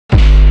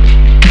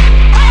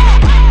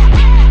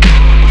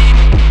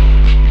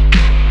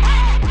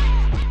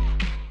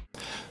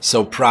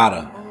So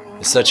Prada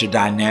is such a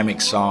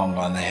dynamic song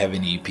on the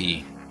Heaven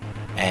EP,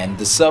 and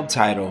the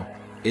subtitle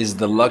is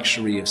The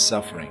Luxury of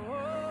Suffering.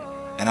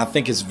 And I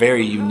think it's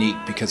very unique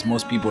because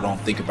most people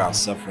don't think about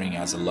suffering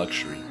as a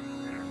luxury.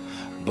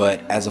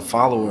 But as a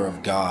follower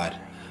of God,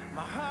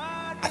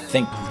 I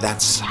think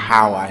that's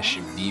how I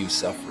should view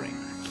suffering.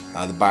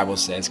 The Bible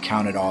says,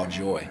 count it all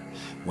joy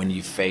when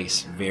you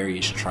face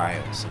various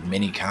trials of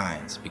many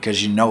kinds,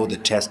 because you know the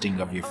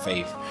testing of your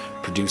faith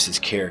produces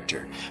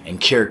character,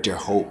 and character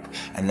hope,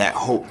 and that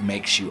hope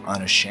makes you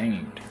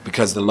unashamed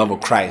because the love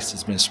of Christ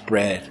has been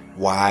spread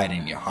wide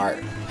in your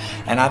heart.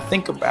 And I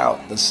think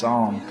about the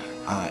song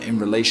in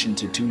relation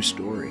to two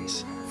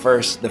stories.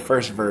 The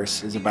first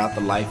verse is about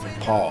the life of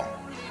Paul,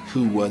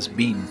 who was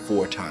beaten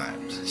 4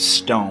 times,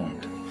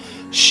 stoned,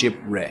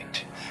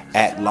 shipwrecked,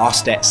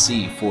 lost at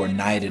sea for a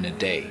night and a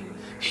day.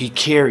 He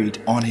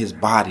carried on his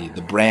body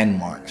the brand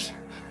marks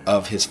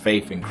of his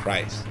faith in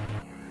Christ.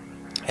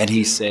 And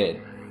he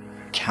said,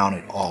 count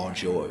it all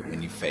joy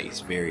when you face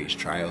various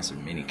trials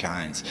of many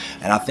kinds.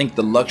 And I think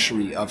the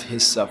luxury of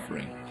his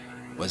suffering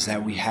was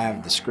that we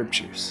have the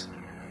scriptures.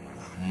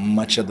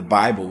 Much of the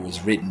Bible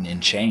was written in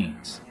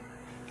chains.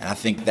 And I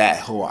think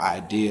that whole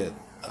idea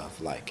of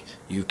like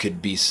you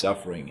could be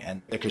suffering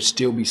and there could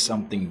still be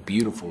something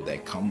beautiful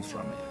that comes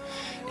from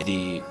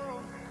it.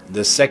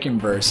 The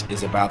second verse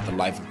is about the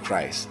life of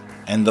Christ,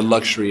 and the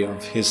luxury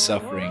of his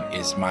suffering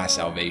is my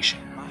salvation.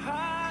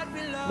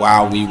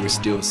 While we were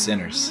still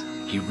sinners,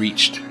 he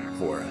reached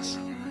for us.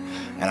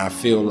 And I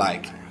feel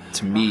like,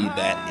 to me,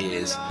 that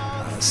is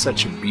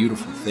such a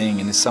beautiful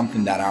thing, and it's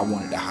something that I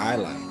wanted to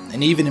highlight.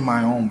 And even in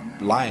my own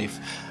life,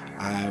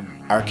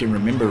 I can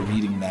remember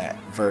reading that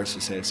verse.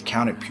 It says,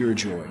 count it pure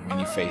joy when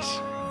you face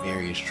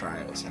various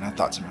trials. And I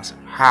thought to myself,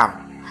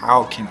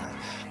 how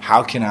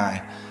can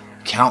I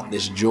count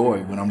this joy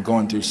when I'm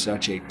going through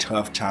such a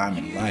tough time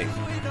in life?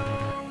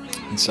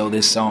 And so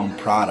this song,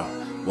 Prada,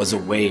 was a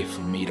way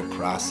for me to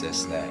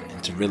process that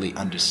and to really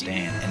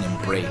understand and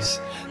embrace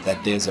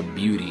that there's a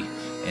beauty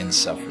in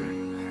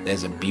suffering.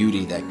 There's a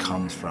beauty that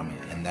comes from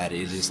it, and that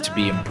it is to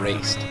be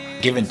embraced,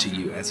 given to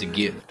you as a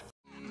gift.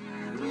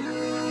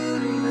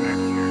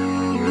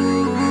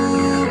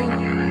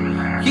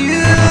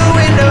 You